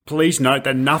Please note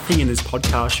that nothing in this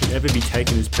podcast should ever be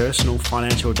taken as personal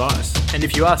financial advice. And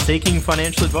if you are seeking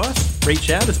financial advice, reach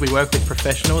out as we work with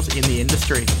professionals in the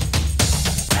industry.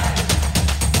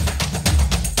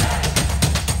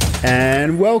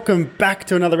 And welcome back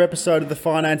to another episode of the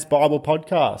Finance Bible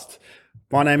Podcast.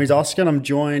 My name is Oscar and I'm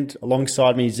joined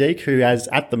alongside me, Zeke, who has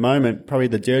at the moment probably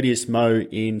the dirtiest mow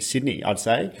in Sydney, I'd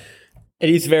say.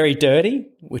 It is very dirty,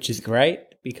 which is great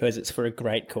because it's for a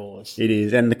great cause. It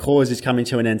is, and the cause is coming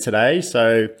to an end today.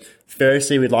 So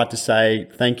firstly, we'd like to say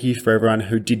thank you for everyone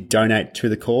who did donate to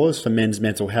the cause for men's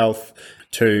mental health,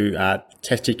 to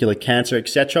testicular cancer,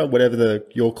 etc. Whatever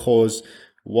your cause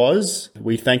was,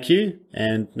 we thank you.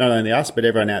 And not only us, but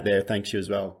everyone out there thanks you as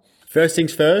well. First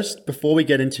things first, before we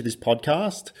get into this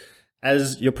podcast,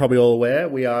 as you're probably all aware,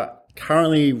 we are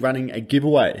currently running a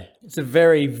giveaway. It's a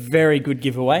very, very good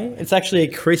giveaway. It's actually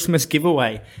a Christmas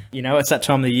giveaway. You know, it's that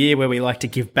time of the year where we like to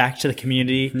give back to the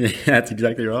community. Yeah, that's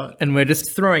exactly right. And we're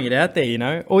just throwing it out there, you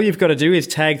know. All you've got to do is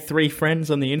tag 3 friends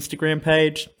on the Instagram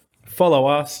page, follow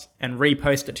us, and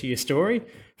repost it to your story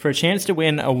for a chance to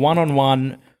win a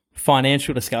one-on-one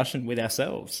financial discussion with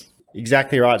ourselves.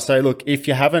 Exactly right. So look, if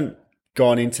you haven't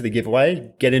gone into the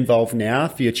giveaway, get involved now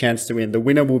for your chance to win. The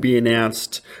winner will be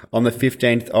announced on the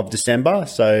 15th of December,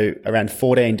 so around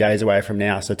 14 days away from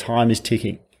now. So time is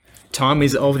ticking. Time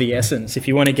is of the essence. If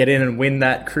you want to get in and win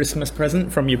that Christmas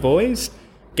present from your boys,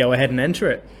 go ahead and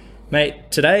enter it. Mate,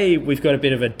 today we've got a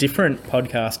bit of a different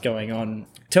podcast going on.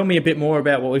 Tell me a bit more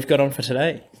about what we've got on for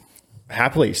today.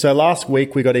 Happily. So last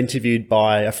week we got interviewed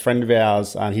by a friend of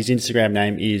ours. His Instagram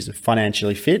name is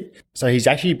Financially Fit. So he's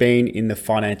actually been in the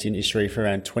finance industry for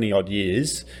around 20 odd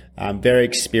years. Very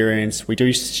experienced. We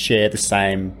do share the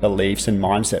same beliefs and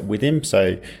mindset with him.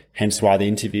 So hence why the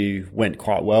interview went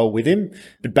quite well with him.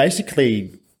 But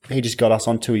basically, he just got us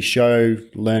onto his show,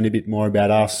 learned a bit more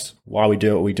about us, why we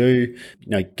do what we do,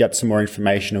 get some more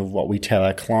information of what we tell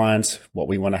our clients, what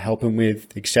we want to help them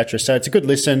with, etc. So it's a good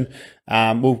listen.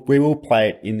 We will play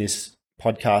it in this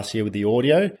podcast here with the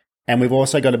audio. And we've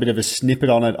also got a bit of a snippet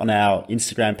on it on our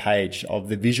Instagram page of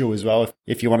the visual as well,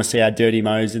 if you want to see our dirty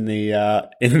mows in the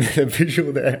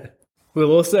visual there.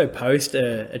 We'll also post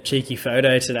a cheeky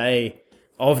photo today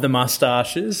of the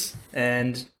mustaches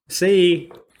and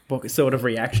see what sort of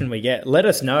reaction we get. Let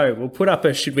us know. We'll put up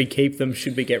a should we keep them,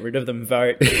 should we get rid of them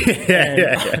vote.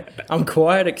 Yeah. I'm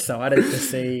quite excited to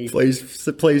see.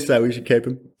 Please say we should keep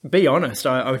them. Be honest,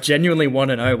 I genuinely want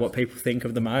to know what people think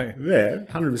of the mow. Yeah,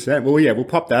 100%. Well, yeah, we'll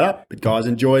pop that up. But guys,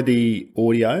 enjoy the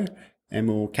audio and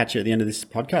we'll catch you at the end of this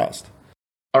podcast.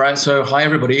 All right, so hi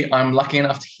everybody. I'm lucky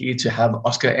enough here to have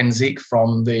Oscar and Zeke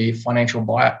from the Financial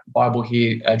Bible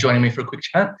here joining me for a quick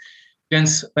chat.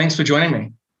 Gents, thanks for joining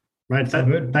me. Mate,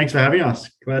 thanks for having us.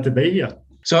 Glad to be here.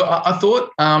 So I thought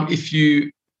if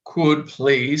you could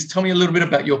please tell me a little bit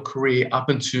about your career up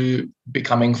into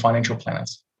becoming financial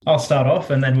planners. I'll start off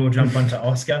and then we'll jump onto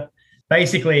Oscar.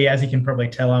 Basically, as you can probably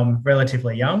tell, I'm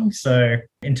relatively young. So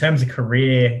in terms of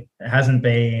career, it hasn't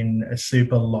been a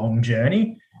super long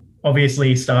journey.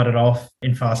 Obviously started off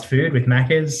in fast food with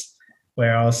Macca's,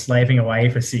 where I was slaving away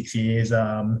for 6 years,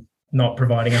 not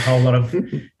providing a whole lot of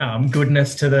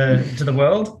goodness to the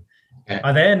world.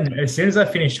 I then, as soon as I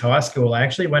finished high school, I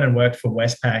actually went and worked for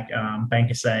Westpac, Bank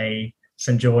of St.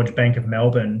 George, Bank of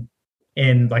Melbourne,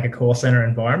 in like a call center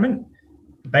environment,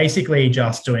 basically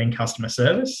just doing customer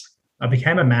service. I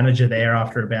became a manager there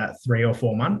after about 3 or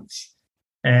 4 months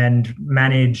and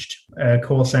managed a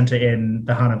call center in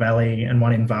the Hunter Valley and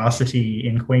one in Varsity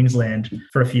in Queensland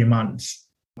for a few months.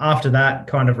 After that,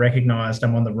 kind of recognized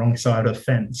I'm on the wrong side of the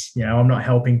fence. I'm not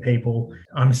helping people.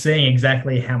 I'm seeing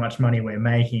exactly how much money we're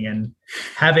making and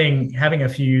having a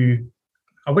few,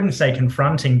 I wouldn't say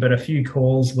confronting, but a few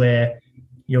calls where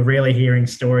you're really hearing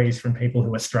stories from people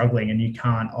who are struggling and you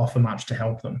can't offer much to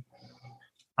help them.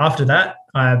 After that,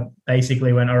 I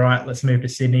basically went, all right, let's move to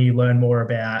Sydney, learn more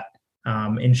about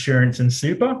insurance and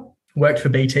super. Worked for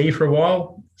BT for a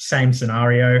while, same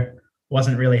scenario.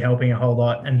 Wasn't really helping a whole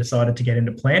lot and decided to get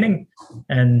into planning.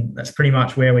 And that's pretty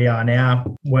much where we are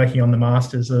now, working on the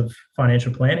Masters of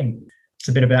Financial Planning. It's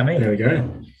a bit about me. There we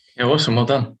go. Yeah, awesome. Well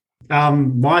done.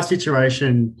 My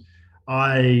situation,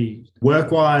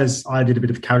 work-wise, I did a bit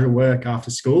of casual work after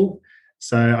school.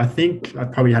 So I think I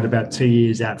probably had about 2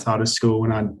 years outside of school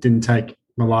when I didn't take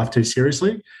my life too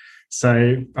seriously.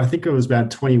 So I think it was about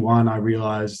 21, I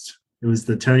realised it was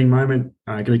the turning moment.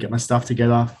 I got to get my stuff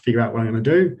together, figure out what I'm going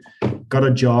to do. Got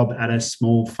a job at a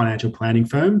small financial planning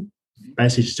firm,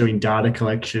 basically just doing data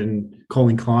collection,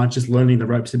 calling clients, just learning the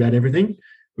ropes about everything,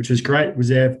 which was great. Was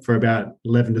there for about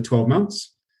 11 to 12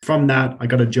 months. From that, I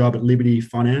got a job at Liberty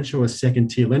Financial, a second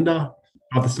tier lender,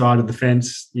 other side of the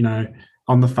fence,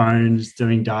 on the phones,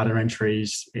 doing data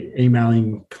entries,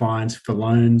 emailing clients for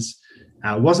loans.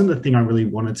 Wasn't the thing I really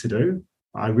wanted to do.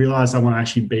 I realized I want to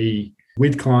actually be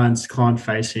with clients, client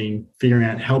facing, figuring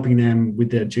out, helping them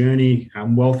with their journey,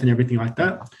 wealth and everything like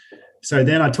that. So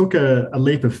then I took a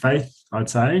leap of faith, I'd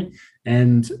say.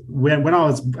 And when I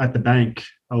was at the bank,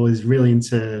 I was really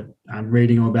into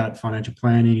reading all about financial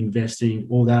planning, investing,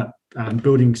 all that,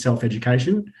 building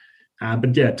self-education.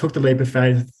 But yeah, took the leap of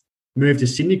faith, moved to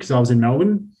Sydney because I was in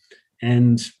Melbourne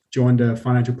and joined a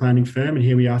financial planning firm. And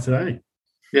here we are today.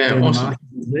 Yeah, awesome.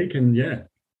 And yeah,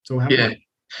 it's all happening. Yeah.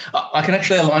 I can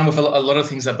actually align with a lot of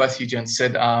things that both you gents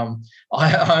said.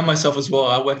 I myself as well,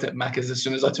 I worked at Macca's as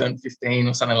soon as I turned 15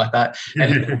 or something like that.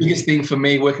 And the biggest thing for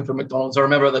me working for McDonald's, I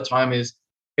remember at the time, is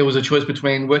it was a choice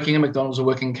between working at McDonald's or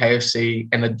working KFC,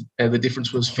 and the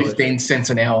difference was 15 cents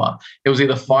an hour. It was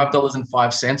either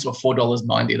 $5.05 or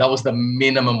 $4.90. That was the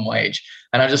minimum wage.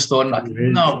 And I just thought, like,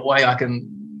 no way I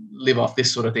can live off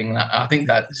this sort of thing. And I think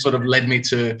that sort of led me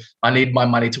to, I need my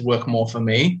money to work more for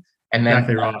me. And then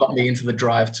got me into the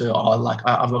drive to, I've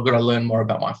got to learn more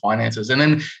about my finances. And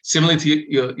then similarly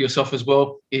to yourself as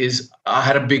well, is I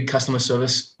had a big customer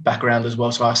service background as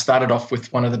well. So I started off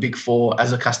with one of the big four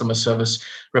as a customer service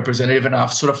representative. And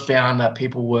I've sort of found that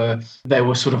people were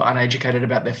sort of uneducated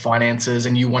about their finances,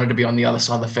 and you wanted to be on the other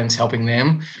side of the fence helping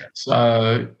them. Yeah.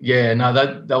 So yeah, no,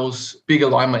 that was big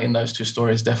alignment in those two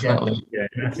stories, definitely. Yeah.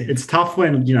 It's tough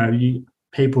when,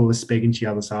 people are speaking to the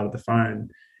other side of the phone,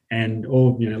 and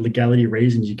all legality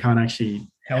reasons you can't actually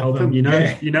help them. You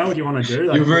know what you want to do.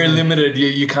 You're very limited.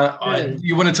 You can't. Yeah.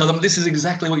 You want to tell them this is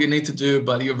exactly what you need to do,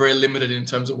 but you're very limited in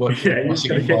terms of what. Yeah,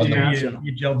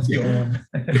 your job's gone.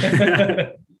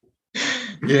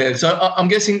 Yeah, so I'm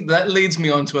guessing that leads me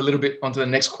on to a little bit onto the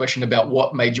next question about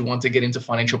what made you want to get into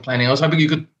financial planning. I was hoping you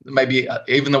could maybe,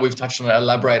 even though we've touched on it,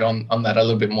 elaborate on that a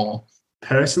little bit more.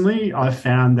 Personally, I've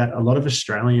found that a lot of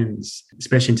Australians,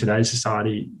 especially in today's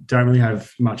society, don't really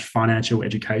have much financial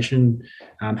education,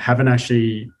 haven't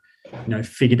actually,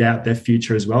 figured out their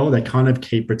future as well. They kind of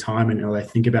keep retirement, or they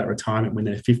think about retirement when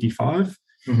they're 55.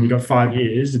 Mm-hmm. You've got 5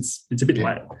 years. It's a bit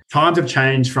late. Times have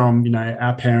changed from,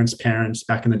 our parents'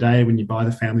 back in the day. When you buy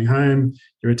the family home,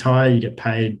 you retire, you get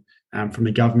paid from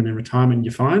the government in retirement, and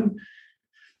you're fine.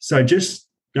 So just,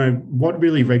 what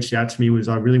really reached out to me was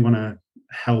I really want to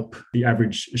help the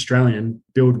average Australian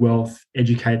build wealth,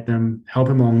 educate them, help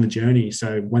them along the journey.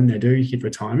 So when they do hit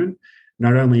retirement,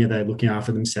 not only are they looking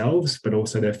after themselves, but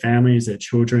also their families, their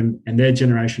children, and their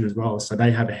generation as well. So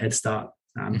they have a head start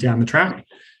down the track,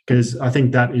 because I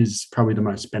think that is probably the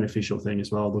most beneficial thing as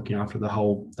well, looking after the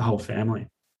whole family.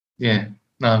 Yeah,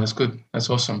 no, that's good. That's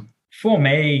awesome. For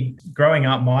me, growing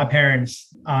up, my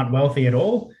parents aren't wealthy at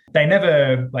all. They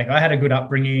never, I had a good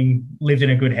upbringing, lived in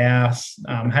a good house,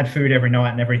 had food every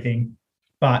night and everything.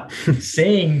 But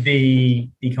seeing the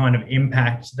kind of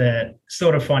impact that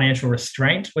sort of financial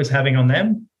restraint was having on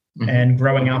them, mm-hmm. and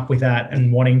growing up with that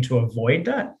and wanting to avoid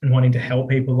that and wanting to help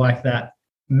people like that,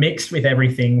 mixed with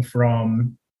everything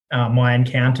from my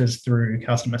encounters through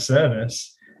customer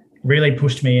service, really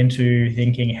pushed me into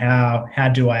thinking, how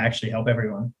do I actually help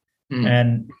everyone? Mm.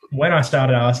 And when I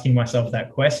started asking myself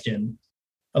that question,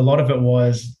 a lot of it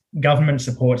was government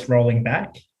support's rolling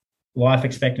back, life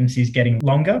expectancy is getting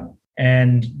longer,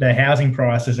 and the housing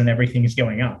prices and everything is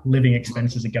going up. Living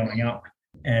expenses are going up.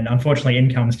 And unfortunately,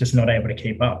 income is just not able to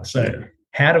keep up. So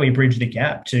how do we bridge the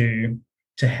gap to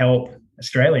help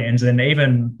Australians and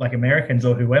even Americans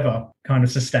or whoever kind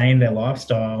of sustain their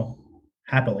lifestyle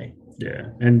happily?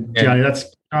 Yeah. And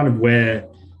that's kind of where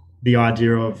the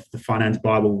idea of the Finance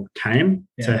Bible came.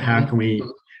 Yeah. So how can we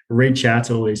reach out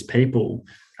to all these people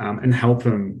and help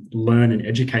them learn and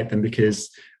educate them? Because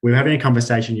we were having a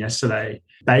conversation yesterday.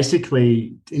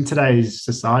 Basically, in today's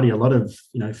society, a lot of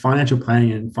financial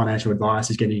planning and financial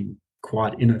advice is getting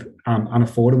quite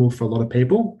unaffordable for a lot of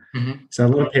people. Mm-hmm. So a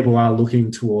lot of people are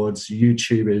looking towards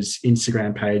YouTubers,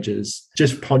 Instagram pages,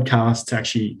 just podcasts to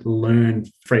actually learn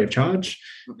free of charge.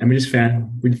 And we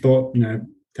thought,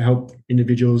 to help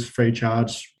individuals free of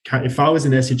charge. If I was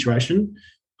in their situation,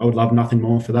 I would love nothing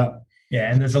more for that. Yeah,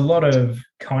 and there's a lot of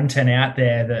content out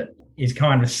there that is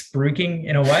kind of spruiking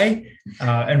in a way.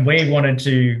 And we wanted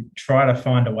to try to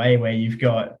find a way where you've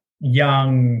got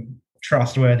young,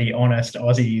 trustworthy, honest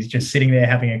Aussies just sitting there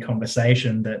having a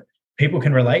conversation that people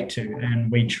can relate to.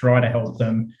 And we try to help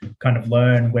them kind of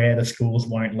learn where the schools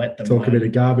won't let them talk learn. A bit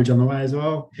of garbage on the way as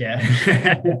well.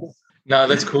 Yeah. No,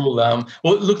 that's cool. Well,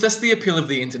 look, that's the appeal of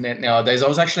the internet nowadays. I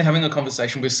was actually having a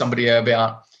conversation with somebody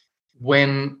about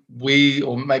when we,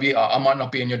 or maybe I might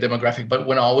not be in your demographic, but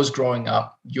when I was growing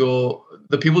up,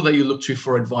 the people that you look to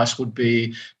for advice would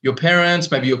be your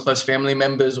parents, maybe your close family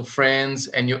members or friends,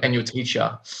 and your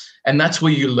teacher. And that's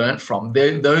where you learnt from.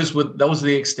 That was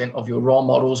the extent of your role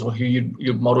models, or who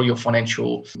you'd model your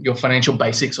financial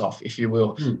basics off, if you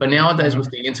will. But nowadays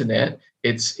with the internet,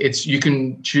 it's you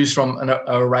can choose from an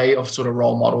array of sort of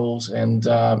role models, and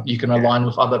you can align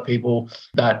with other people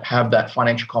that have that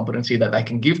financial competency that they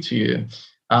can give to you.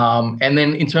 And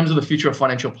then in terms of the future of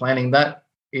financial planning, that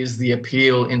is the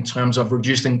appeal in terms of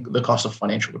reducing the cost of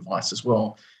financial advice as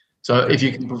well. So if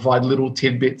you can provide little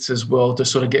tidbits as well to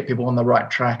sort of get people on the right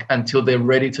track until they're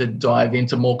ready to dive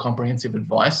into more comprehensive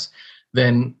advice,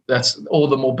 then that's all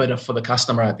the more better for the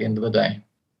customer at the end of the day.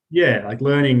 Yeah, like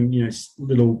learning,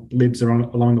 little libs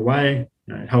along the way,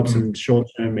 it helps them short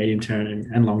term, medium term,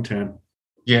 and long term.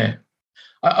 Yeah.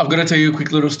 I've got to tell you a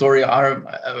quick little story.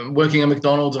 Working at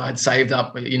McDonald's, I had saved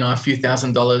up, a few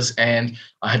 $1,000s, and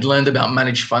I had learned about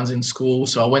managed funds in school.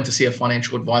 So I went to see a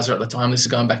financial advisor at the time. This is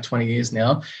going back 20 years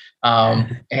now.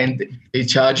 And he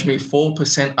charged me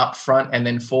 4% upfront and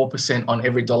then 4% on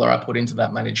every dollar I put into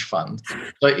that managed fund.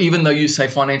 So even though you say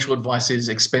financial advice is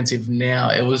expensive now,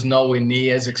 it was nowhere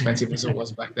near as expensive as it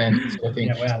was back then. So I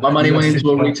think my money went into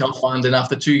a retail fund, and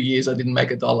after 2 years, I didn't make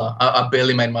a dollar. I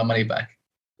barely made my money back.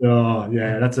 Oh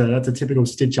yeah, that's a typical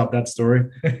stitch up, that story.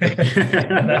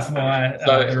 That's why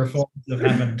the reforms have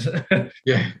happened.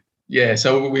 Yeah.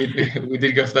 So we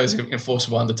did go for those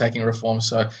enforceable undertaking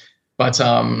reforms. But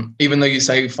even though you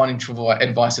say financial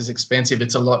advice is expensive,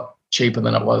 it's a lot cheaper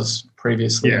than it was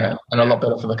previously, and a lot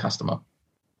better for the customer.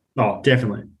 Oh,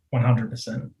 definitely,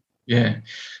 100%. Yeah.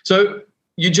 So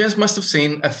you just must have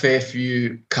seen a fair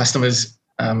few customers.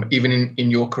 Even in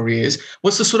your careers,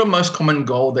 what's the sort of most common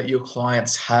goal that your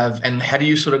clients have, and how do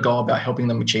you sort of go about helping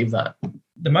them achieve that?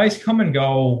 The most common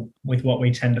goal with what we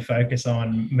tend to focus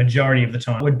on majority of the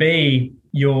time would be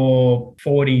your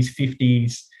 40s,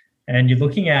 50s, and you're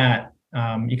looking at,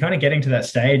 you're kind of getting to that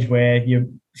stage where you're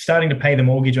starting to pay the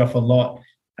mortgage off a lot,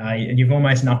 and you've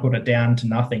almost knuckled it down to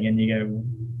nothing, and you go,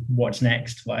 what's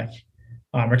next? Like,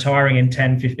 I'm retiring in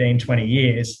 10, 15, 20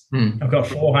 years. I've got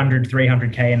 400,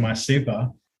 300K in my super.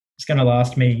 It's going to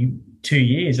last me 2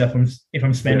 years if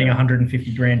I'm spending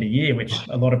 150 grand a year, which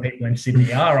a lot of people in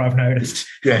Sydney are, I've noticed.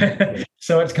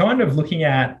 So it's kind of looking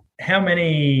at how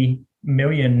many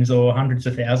millions or hundreds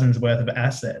of thousands worth of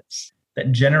assets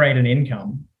that generate an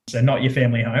income. So not your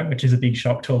family home, which is a big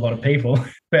shock to a lot of people,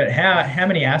 but how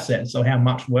many assets or how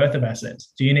much worth of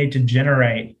assets do you need to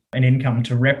generate an income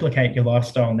to replicate your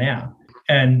lifestyle now?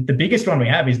 And the biggest one we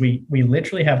have is we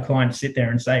literally have clients sit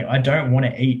there and say, I don't want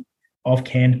to eat off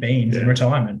canned beans in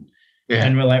retirement. Yeah.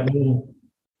 And we're like, well,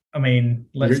 I mean,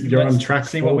 let's on track,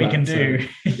 see what we can do.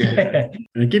 And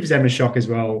it gives them a shock as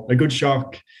well, a good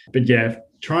shock. But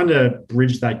trying to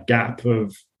bridge that gap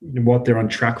of what they're on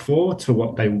track for to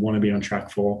what they want to be on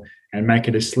track for, and make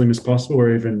it as slim as possible,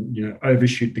 or even,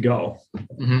 overshoot the goal.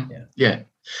 Mm-hmm.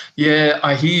 Yeah,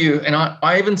 I hear you. And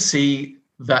I even see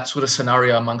that sort of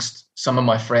scenario amongst some of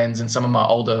my friends and some of my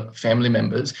older family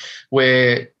members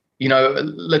where,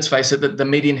 let's face it, the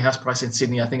median house price in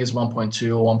Sydney, I think, is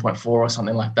 1.2 or 1.4 or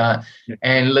something like that. Yeah.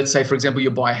 And let's say, for example,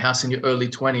 you buy a house in your early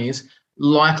 20s,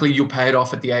 likely you'll pay it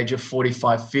off at the age of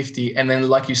 45, 50. And then,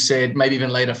 like you said, maybe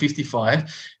even later,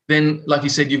 55. Then, like you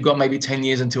said, you've got maybe 10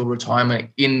 years until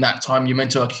retirement. In that time, you're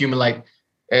meant to accumulate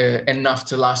enough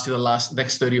to last you the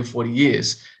next 30 or 40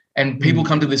 years. And people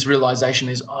come to this realization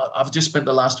is, I've just spent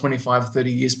the last 25,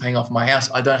 30 years paying off my house.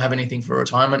 I don't have anything for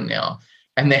retirement now.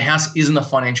 And their house isn't a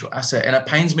financial asset. And it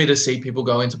pains me to see people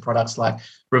go into products like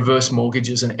reverse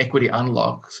mortgages and equity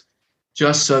unlocks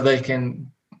just so they can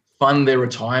fund their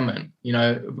retirement.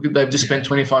 They've just spent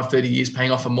 25, 30 years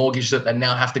paying off a mortgage that they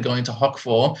now have to go into hock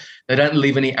for. They don't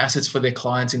leave any assets for their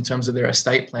clients in terms of their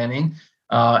estate planning.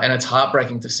 And it's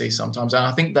heartbreaking to see sometimes. And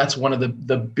I think that's one of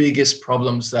the biggest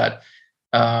problems that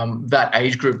that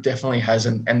age group definitely has,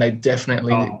 and they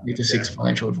definitely need to seek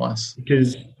financial advice.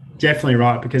 Because definitely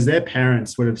right, because their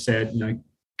parents would have said,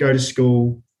 go to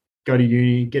school, go to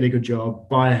uni, get a good job,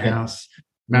 buy a house,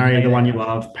 marry the one you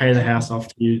love, pay the house off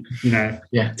to you,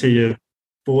 to your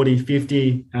 40,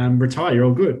 50, retire, you're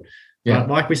all good. But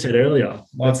like we said earlier,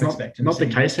 that's not the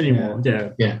case anymore.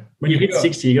 Yeah. When you hit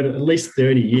 60, you got at least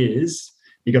 30 years,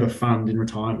 you got to fund in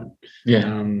retirement.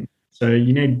 So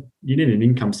you need an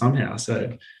income somehow.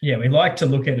 So we like to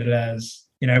look at it as,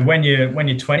 when you're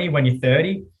 20, when you're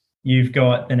 30, you've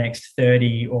got the next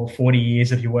 30 or 40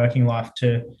 years of your working life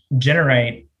to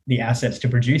generate the assets to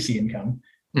produce the income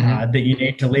that you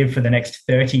need to live for the next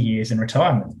 30 years in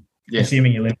retirement. Yeah.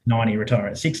 assuming you live 90, retire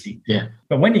at 60. Yeah.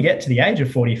 But when you get to the age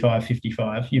of 45,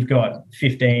 55, you've got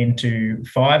 15 to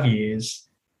 5 years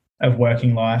of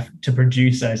working life to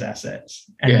produce those assets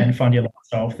and then fund your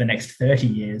lifestyle for the next 30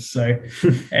 years. So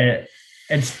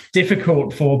it's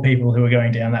difficult for people who are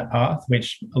going down that path,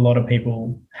 which a lot of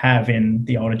people have in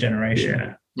the older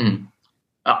generation. Yeah.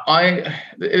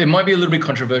 It might be a little bit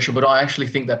controversial, but I actually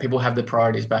think that people have the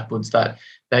priorities backwards, that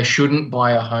they shouldn't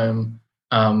buy a home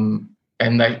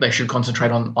and they should concentrate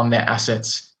on their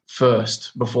assets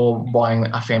first before buying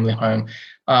a family home.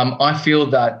 I feel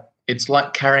that it's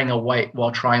like carrying a weight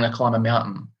while trying to climb a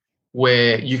mountain,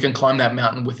 where you can climb that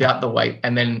mountain without the weight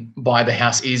and then buy the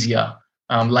house easier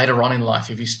later on in life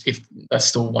if that's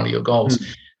still one of your goals.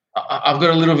 I've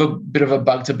got a little bit of a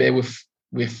bug to bear with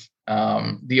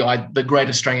the Great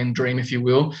Australian Dream, if you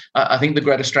will. I think the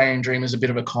Great Australian Dream is a bit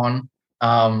of a con.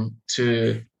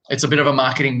 It's a bit of a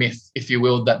marketing myth, if you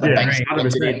will, that the banks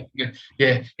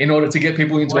in order to get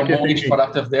people into a mortgage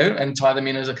product of there and tie them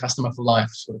in as a customer for life,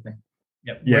 sort of thing.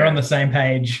 Yep, we're on the same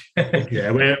page.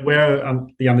 we're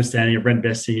the understanding of rent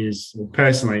investing is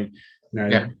personally,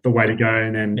 the way to go,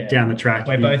 and then down the track.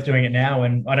 We're both doing it now,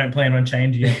 and I don't plan on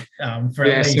changing it for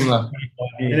at least 25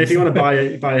 years. And if you want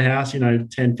to buy a house, 10,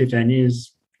 15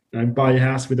 years, buy your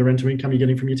house with the rental income you're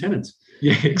getting from your tenants.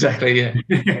 Yeah, exactly. Yeah.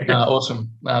 Awesome.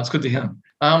 It's good to hear.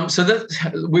 So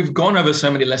that we've gone over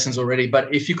so many lessons already,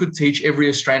 but if you could teach every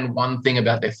Australian one thing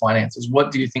about their finances,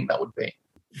 what do you think that would be?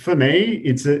 For me,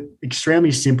 it's an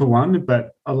extremely simple one,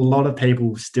 but a lot of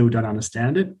people still don't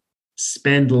understand it.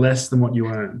 Spend less than what you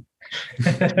earn.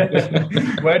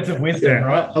 Words of wisdom,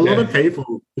 right? A lot of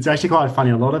people, it's actually quite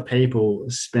funny. A lot of people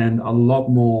spend a lot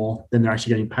more than they're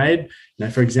actually getting paid.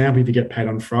 For example, if you get paid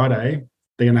on Friday,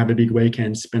 they're going to have a big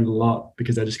weekend, spend a lot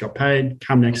because they just got paid.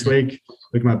 Come next week,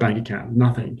 look at my bank account,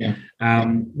 nothing. Yeah.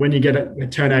 When you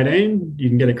turn 18, you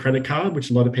can get a credit card, which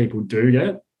a lot of people do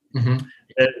get. Mm-hmm.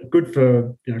 Good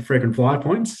for frequent flyer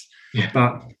points,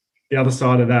 but the other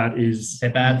side of that is they're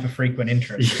bad for frequent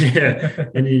interest.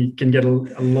 And you can get a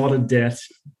lot of debt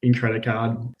in credit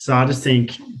card. So I just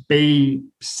think be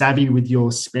savvy with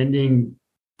your spending.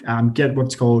 Get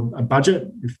what's called a budget.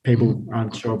 If people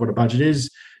aren't sure what a budget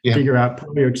is, figure out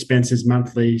your expenses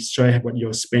monthly, show what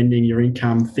you're spending, your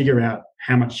income, figure out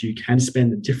how much you can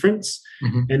spend, the difference,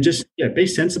 and just be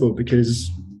sensible, because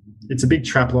it's a big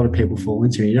trap a lot of people fall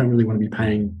into. You don't really want to be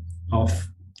paying off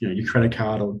your credit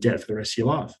card or debt for the rest of your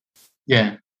life.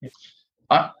 Yeah.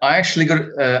 I actually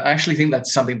think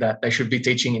that's something that they should be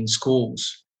teaching in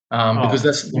schools, because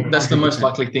that's the most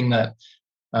likely thing that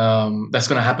that's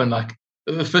going to happen. Like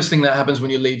the first thing that happens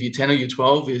when you leave year 10 or year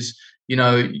 12 is,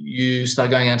 you start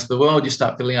going out into the world, you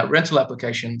start filling out rental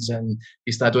applications, and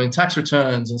you start doing tax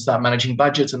returns and start managing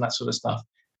budgets and that sort of stuff.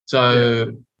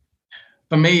 So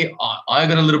for me, I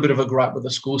got a little bit of a gripe with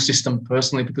the school system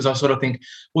personally, because I sort of think,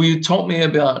 well, you taught me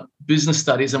about business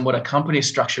studies and what a company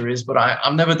structure is, but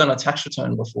I've never done a tax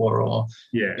return before, or,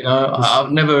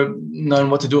 I've never known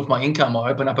what to do with my income or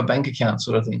open up a bank account,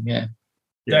 sort of thing. Yeah.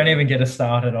 Don't even get us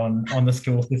started on the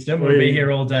school system. We'll be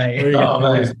here all day.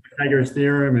 Pythagoras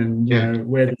theorem and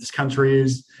where this country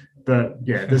is. But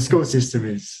the school system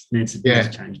needs to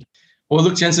change. Well,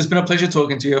 look, gents, it's been a pleasure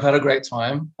talking to you. I've had a great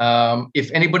time.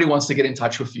 If anybody wants to get in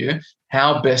touch with you,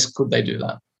 how best could they do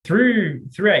that? Through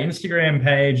our Instagram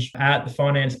page at The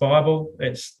Finance Bible.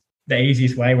 It's the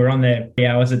easiest way. We're on there 3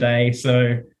 hours a day.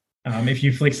 So if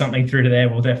you flick something through to there,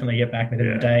 we'll definitely get back within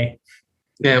a day.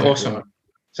 Yeah, awesome.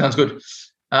 Sounds good.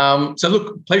 So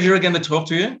look, pleasure again to talk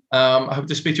to you. I hope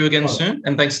to speak to you again soon.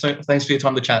 And thanks for your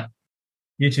time to chat.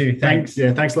 You too. Thanks.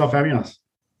 Thanks a lot for having us.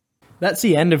 That's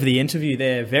the end of the interview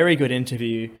there. Very good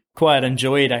interview. Quite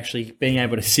enjoyed actually being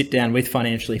able to sit down with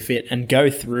Financially Fit and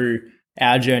go through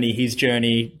our journey, his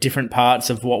journey, different parts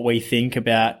of what we think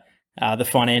about the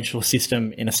financial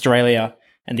system in Australia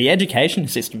and the education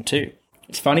system too.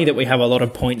 It's funny that we have a lot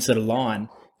of points that align,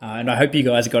 and I hope you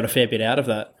guys got a fair bit out of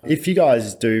that. If you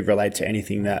guys do relate to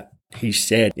anything that he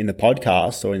said in the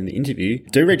podcast or in the interview,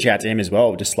 do reach out to him as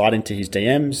well. Just slide into his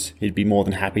DMs. He'd be more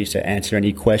than happy to answer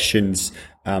any questions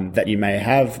that you may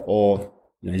have, or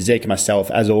Zeke and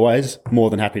myself, as always, more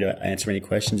than happy to answer any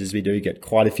questions, as we do get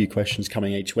quite a few questions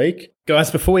coming each week.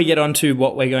 Guys, before we get on to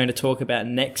what we're going to talk about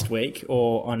next week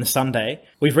or on Sunday,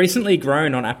 we've recently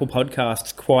grown on Apple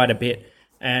Podcasts quite a bit,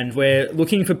 and we're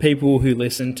looking for people who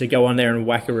listen to go on there and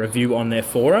whack a review on there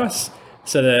for us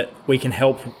so that we can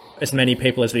help as many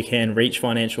people as we can reach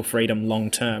financial freedom long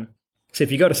term. So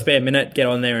if you've got a spare minute, get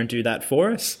on there and do that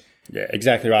for us. Yeah,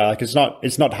 exactly right. Like it's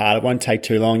not hard. It won't take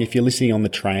too long. If you're listening on the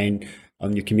train,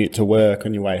 on your commute to work,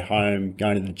 on your way home,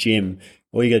 going to the gym,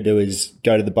 all you got to do is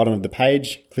go to the bottom of the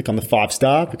page, click on the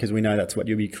 5-star, because we know that's what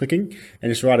you'll be clicking, and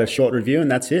just write a short review,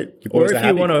 and that's it. Your boys Or are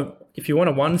happy. if you want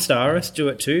to 1-star us, do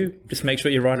it too. Just make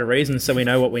sure you write a reason so we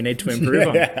know what we need to improve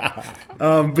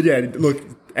on. But yeah, look,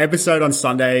 episode on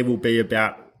Sunday will be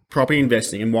about property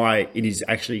investing and why it is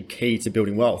actually key to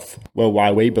building wealth. Well,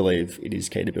 why we believe it is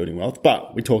key to building wealth.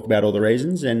 But we talk about all the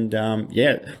reasons, and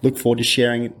look forward to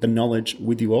sharing the knowledge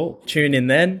with you all. Tune in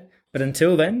then. But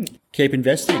until then, Keep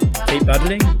investing, keep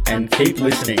budgeting, and keep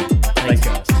listening. Thanks,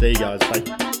 guys. See you guys.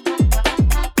 Bye.